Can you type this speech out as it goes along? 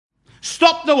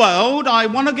Stop the world, I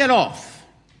want to get off.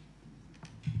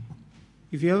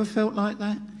 Have you ever felt like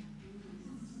that?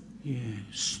 Yeah.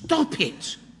 Stop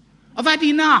it. I've had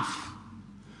enough.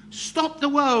 Stop the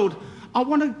world. I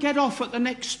want to get off at the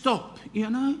next stop, you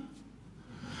know?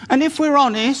 And if we're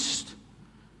honest,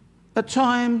 at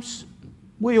times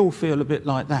we all feel a bit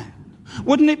like that.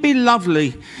 Wouldn't it be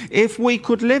lovely if we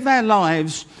could live our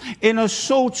lives in a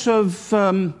sort of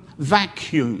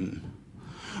vacuum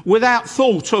without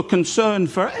thought or concern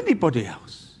for anybody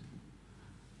else?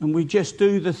 And we just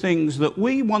do the things that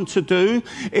we want to do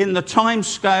in the time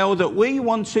scale that we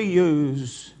want to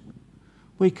use.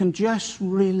 We can just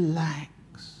relax.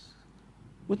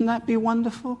 Wouldn't that be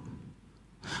wonderful?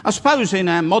 I suppose in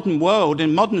our modern world,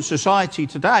 in modern society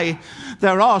today,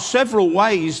 there are several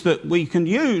ways that we can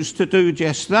use to do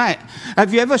just that.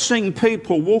 Have you ever seen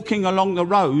people walking along the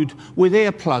road with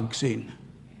earplugs in?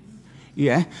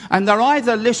 Yeah, and they're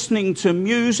either listening to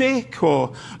music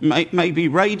or maybe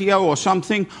radio or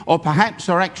something, or perhaps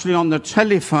they're actually on the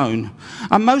telephone.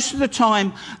 And most of the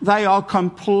time, they are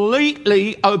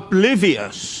completely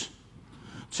oblivious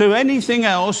to anything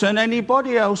else and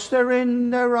anybody else. They're in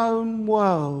their own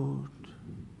world.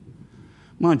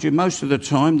 Mind you, most of the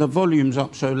time, the volume's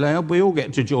up so loud, we all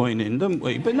get to join in, don't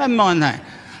we? But never mind that.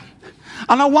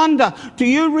 And I wonder, do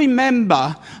you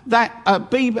remember that I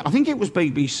think it was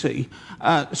BBC,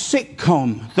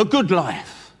 sitcom, The Good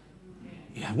Life?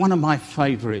 Yeah, one of my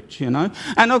favourites, you know.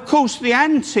 And of course, the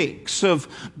antics of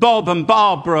Bob and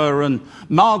Barbara and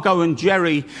Margot and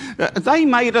Jerry, they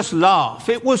made us laugh.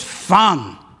 It was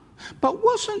fun. But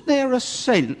wasn't there a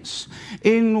sense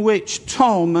in which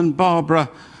Tom and Barbara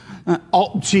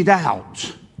opted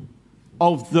out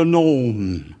of the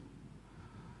norm?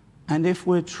 And if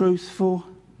we're truthful,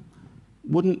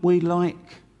 wouldn't we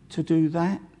like to do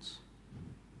that?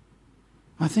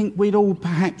 I think we'd all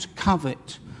perhaps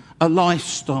covet a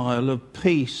lifestyle of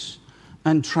peace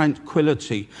and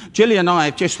tranquility. Gillian and I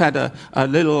have just had a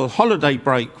little holiday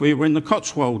break. We were in the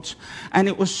Cotswolds, and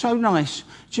it was so nice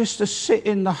just to sit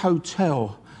in the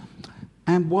hotel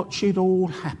and watch it all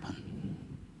happen.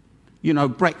 You know,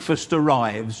 breakfast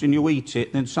arrives and you eat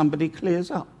it, then somebody clears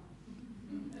up.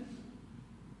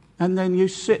 And then you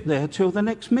sit there till the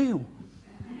next meal.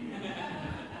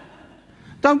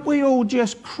 Don't we all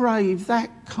just crave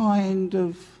that kind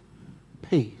of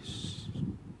peace?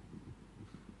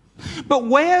 But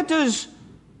where does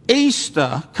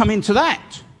Easter come into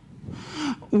that?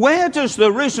 Where does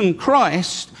the risen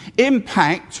Christ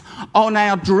impact on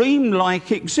our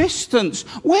dreamlike existence?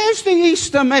 Where's the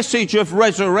Easter message of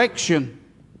resurrection?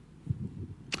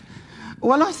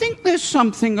 Well, I think there's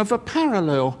something of a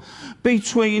parallel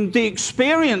between the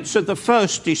experience of the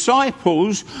first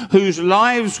disciples, whose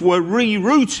lives were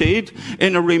rerouted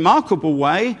in a remarkable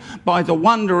way by the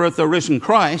wonder of the risen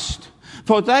Christ,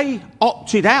 for they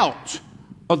opted out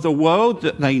of the world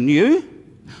that they knew.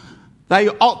 They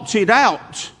opted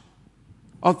out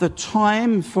of the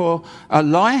time for a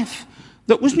life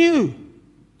that was new,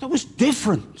 that was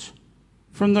different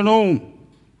from the norm.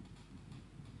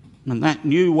 And that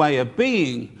new way of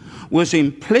being was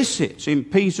implicit in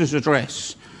Peter's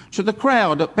address to the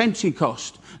crowd at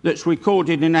Pentecost that's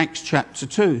recorded in Acts chapter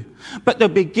 2. But the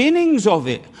beginnings of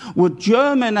it were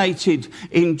germinated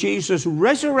in Jesus'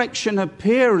 resurrection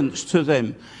appearance to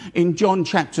them in John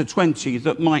chapter 20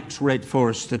 that Mike's read for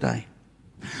us today.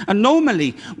 And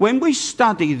normally, when we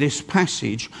study this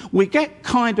passage, we get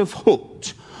kind of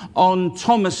hooked on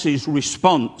Thomas's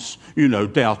response, you know,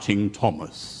 doubting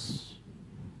Thomas.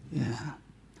 Yeah.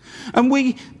 And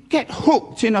we get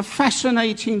hooked in a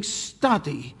fascinating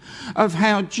study of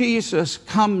how Jesus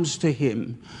comes to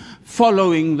him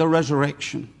following the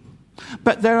resurrection.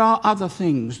 But there are other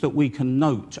things that we can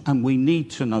note and we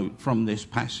need to note from this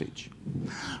passage.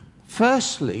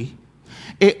 Firstly,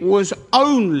 it was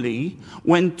only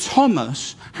when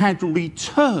Thomas had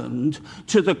returned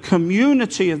to the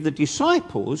community of the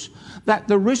disciples that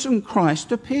the risen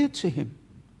Christ appeared to him.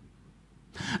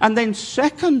 And then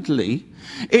secondly,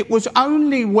 it was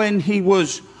only when he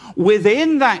was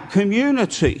within that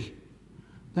community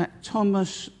that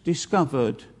Thomas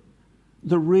discovered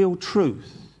the real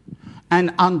truth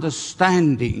and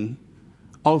understanding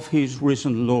of his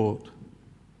risen Lord.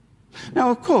 Now,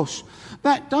 of course,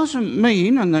 that doesn't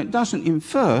mean and that doesn't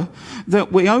infer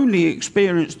that we only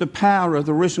experience the power of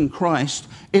the risen Christ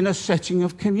in a setting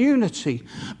of community,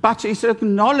 but it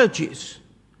acknowledges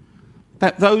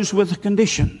that those were the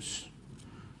conditions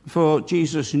for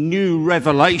Jesus' new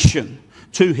revelation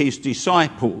to his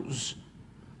disciples.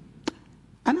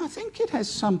 And I think it has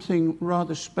something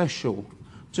rather special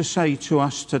to say to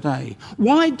us today?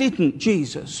 Why didn't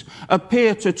Jesus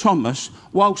appear to Thomas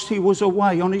whilst he was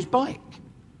away on his bike?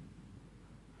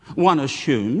 One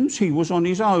assumes he was on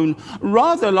his own,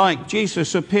 rather like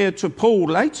Jesus appeared to Paul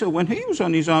later when he was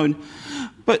on his own.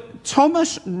 But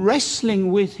Thomas,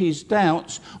 wrestling with his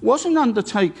doubts, wasn't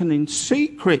undertaken in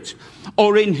secret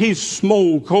or in his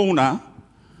small corner,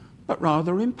 but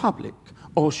rather in public,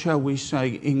 or shall we say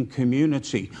in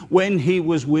community, when he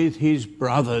was with his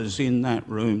brothers in that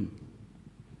room.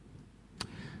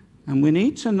 And we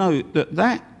need to note that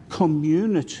that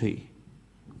community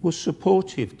was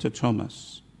supportive to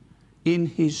Thomas in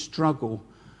his struggle.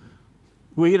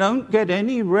 We don't get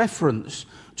any reference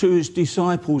to his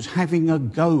disciples having a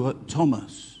go at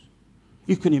Thomas.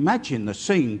 You can imagine the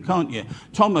scene, can't you?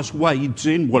 Thomas wades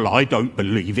in, well, I don't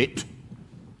believe it.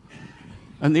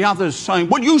 And the others saying,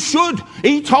 well, you should.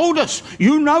 He told us.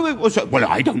 You know it was. Well,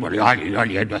 I don't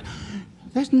believe.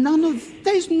 There's none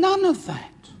of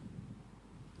that.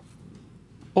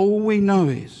 All we know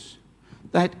is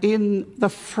that in the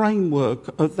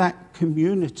framework of that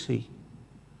community,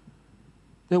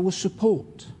 there was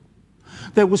support,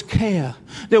 there was care,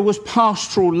 there was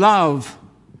pastoral love,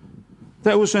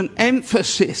 there was an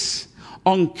emphasis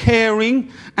on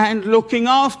caring and looking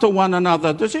after one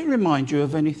another. Does it remind you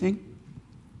of anything?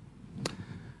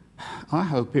 I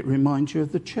hope it reminds you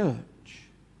of the church,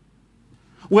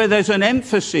 where there's an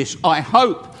emphasis, I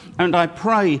hope and I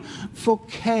pray, for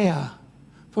care,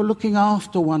 for looking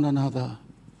after one another,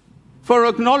 for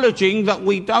acknowledging that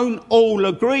we don't all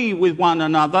agree with one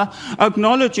another,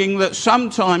 acknowledging that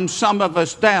sometimes some of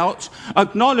us doubt,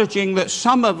 acknowledging that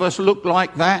some of us look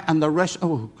like that and the rest,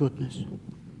 oh goodness.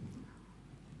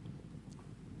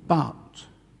 But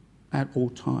at all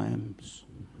times,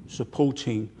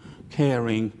 supporting,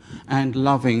 caring and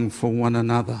loving for one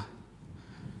another.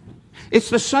 It's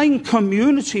the same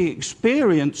community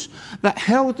experience that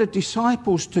held the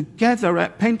disciples together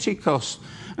at Pentecost.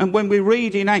 And when we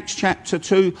read in Acts chapter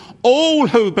 2, all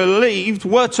who believed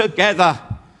were together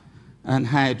and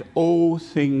had all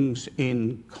things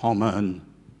in common.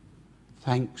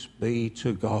 Thanks be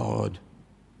to God.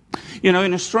 You know,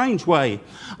 in a strange way,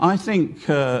 I think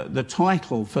the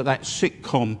title for that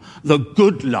sitcom, The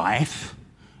Good Life,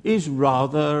 is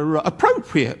rather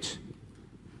appropriate.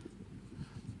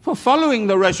 For following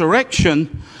the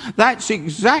resurrection, that's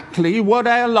exactly what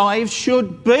our lives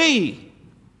should be,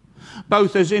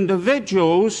 both as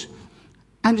individuals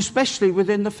and especially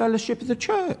within the fellowship of the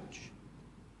church.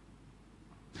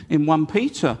 In 1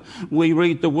 Peter, we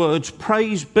read the words,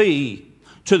 "Praise be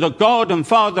to the God and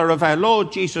Father of our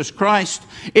Lord Jesus Christ.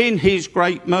 In his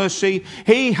great mercy,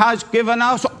 he has given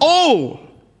us all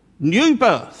new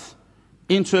birth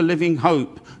into living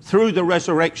hope through the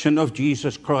resurrection of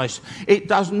Jesus Christ." It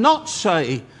does not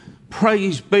say,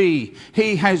 praise be,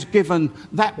 he has given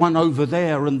that one over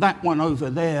there and that one over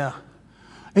there.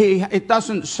 It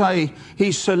doesn't say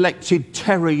he selected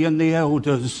Terry and the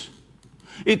elders.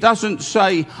 It doesn't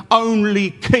say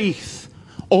only Keith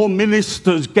or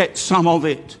ministers get some of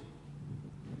it.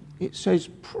 It says,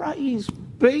 praise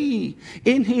be,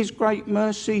 in his great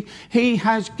mercy, he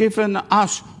has given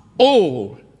us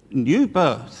all new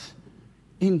birth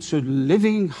into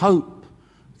living hope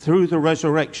through the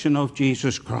resurrection of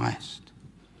Jesus Christ.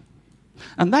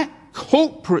 And that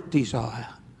corporate desire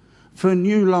for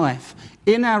new life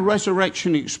in our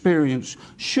resurrection experience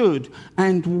should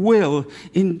and will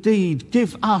indeed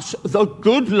give us the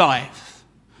good life.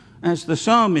 As the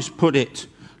psalmist put it,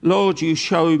 Lord, you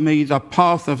show me the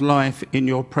path of life. In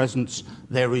your presence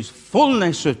there is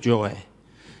fullness of joy.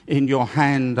 In your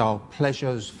hand are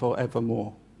pleasures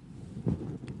forevermore.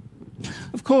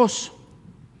 Of course,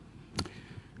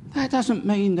 that doesn't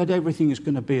mean that everything is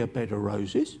going to be a bed of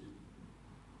roses.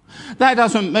 That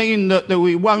doesn't mean that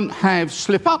we won't have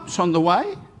slip-ups on the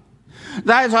way.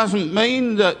 That doesn't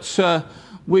mean that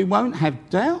we won't have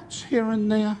doubts here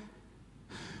and there.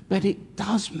 But it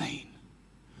does mean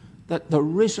that the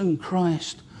risen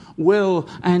Christ will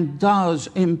and does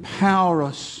empower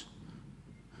us.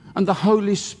 And the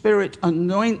Holy Spirit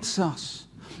anoints us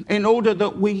in order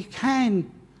that we can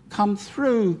come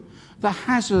through the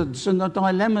hazards and the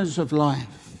dilemmas of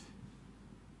life.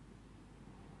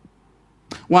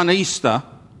 One Easter,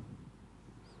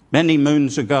 many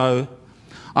moons ago,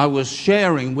 I was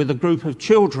sharing with a group of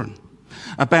children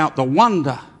about the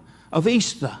wonder of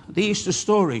Easter, the Easter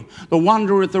story, the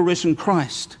wonder of the risen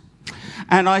Christ.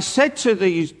 And I said to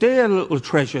these dear little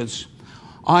treasures,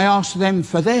 I asked them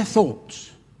for their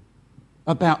thoughts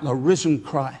about the risen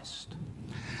Christ.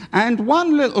 And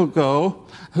one little girl,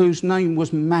 whose name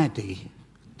was Maddie,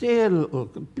 dear little,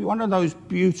 one of those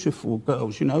beautiful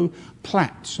girls, you know,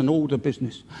 plaits and all the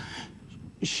business.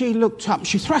 She looked up,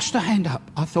 she thrust her hand up.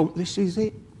 I thought, this is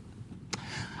it.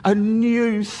 A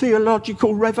new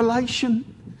theological revelation.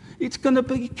 It's going to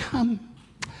become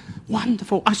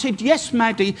wonderful. I said, yes,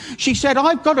 Maddie. She said,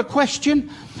 I've got a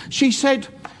question. She said,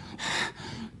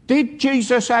 did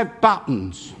Jesus have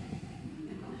buttons?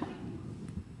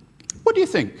 What do you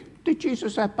think? Did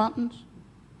Jesus have buttons?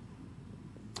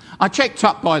 I checked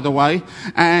up, by the way,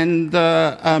 and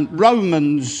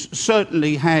Romans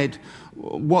certainly had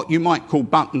what you might call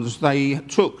buttons. They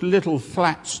took little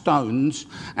flat stones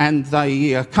and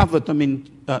they covered them in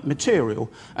material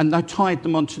and they tied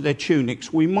them onto their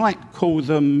tunics. We might call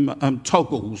them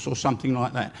toggles or something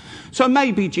like that. So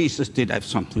maybe Jesus did have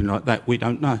something like that, we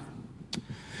don't know.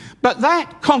 But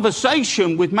that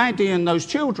conversation with Maddie and those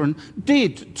children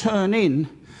did turn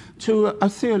into a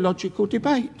theological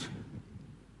debate.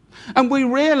 And we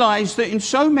realise that in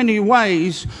so many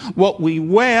ways what we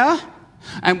wear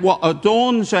and what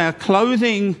adorns our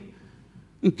clothing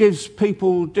gives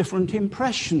people different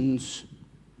impressions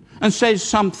and says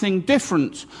something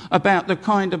different about the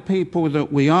kind of people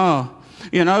that we are.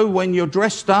 You know, when you're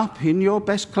dressed up in your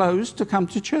best clothes to come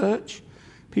to church,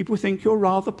 people think you're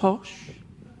rather posh.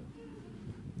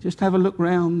 Just have a look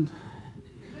round.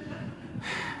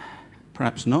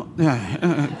 Perhaps not.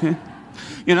 Okay.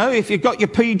 You know, if you've got your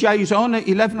PJs on at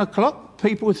 11 o'clock,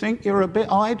 people think you're a bit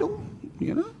idle,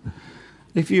 you know.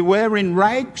 If you're wearing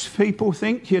rags, people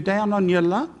think you're down on your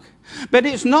luck. But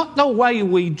it's not the way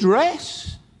we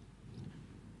dress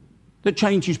that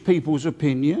changes people's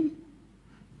opinion.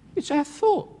 It's our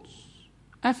thoughts,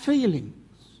 our feelings,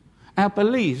 our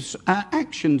beliefs, our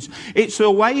actions. It's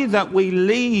the way that we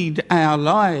lead our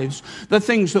lives, the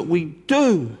things that we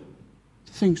do,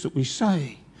 the things that we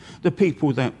say, the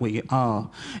people that we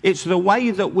are. It's the way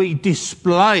that we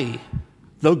display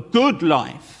the good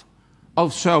life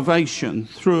of salvation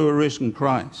through a risen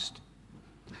Christ.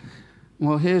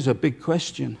 Well, here's a big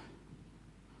question.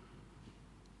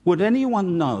 Would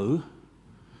anyone know,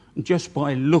 just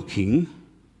by looking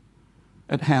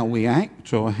at how we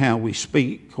act or how we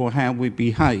speak or how we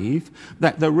behave,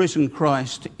 that the risen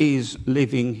Christ is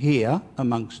living here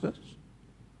amongst us?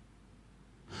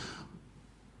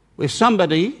 If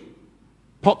somebody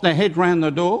popped their head round the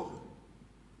door,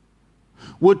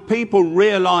 would people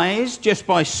realise just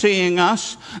by seeing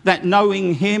us that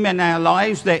knowing him in our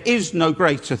lives there is no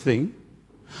greater thing?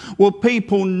 Will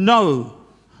people know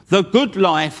the good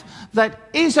life that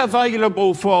is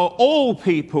available for all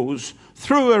peoples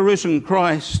through a risen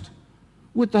Christ?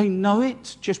 Would they know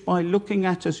it just by looking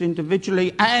at us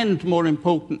individually and, more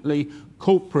importantly,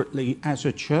 corporately as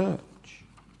a church?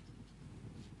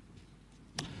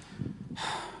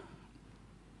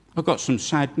 I've got some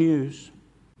sad news.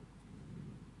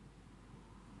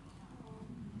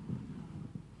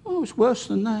 Oh, it's worse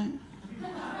than that.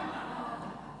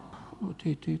 Oh,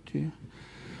 dear, dear, dear.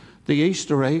 The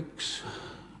Easter eggs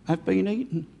have been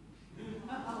eaten.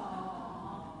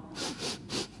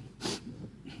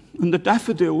 And the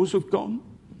daffodils have gone.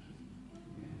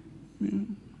 Yeah.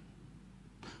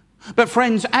 But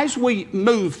friends, as we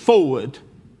move forward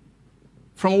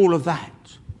from all of that,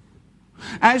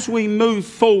 as we move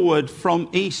forward from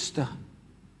Easter,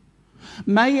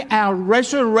 may our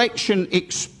resurrection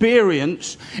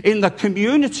experience in the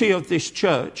community of this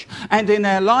church and in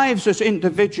our lives as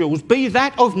individuals be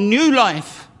that of new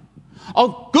life,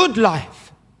 of good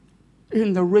life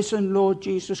in the risen Lord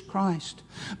Jesus Christ.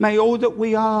 May all that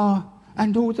we are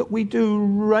and all that we do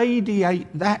radiate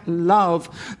that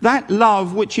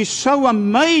love which is so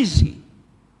amazing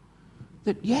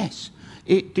that, yes,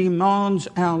 it demands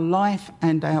our life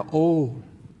and our all.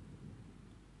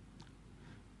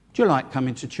 Do you like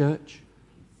coming to church?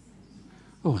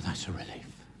 Oh, that's a relief.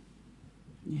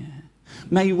 Yeah.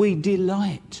 May we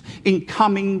delight in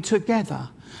coming together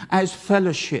as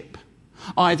fellowship,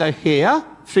 either here,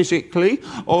 physically,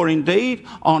 or indeed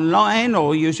online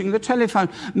or using the telephone.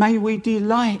 May we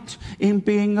delight in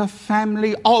being a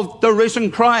family of the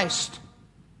risen Christ.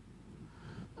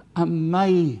 And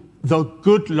may the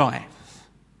good life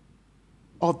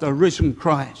of the risen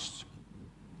Christ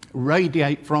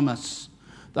radiate from us,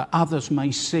 that others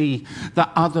may see,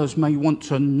 that others may want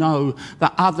to know,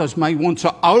 that others may want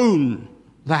to own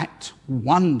that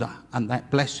wonder and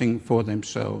that blessing for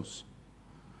themselves.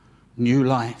 New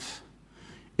life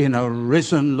in a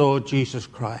risen Lord Jesus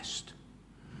Christ,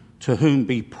 to whom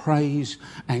be praise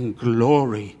and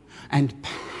glory and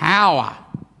power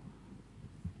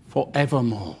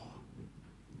forevermore.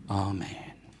 Amen.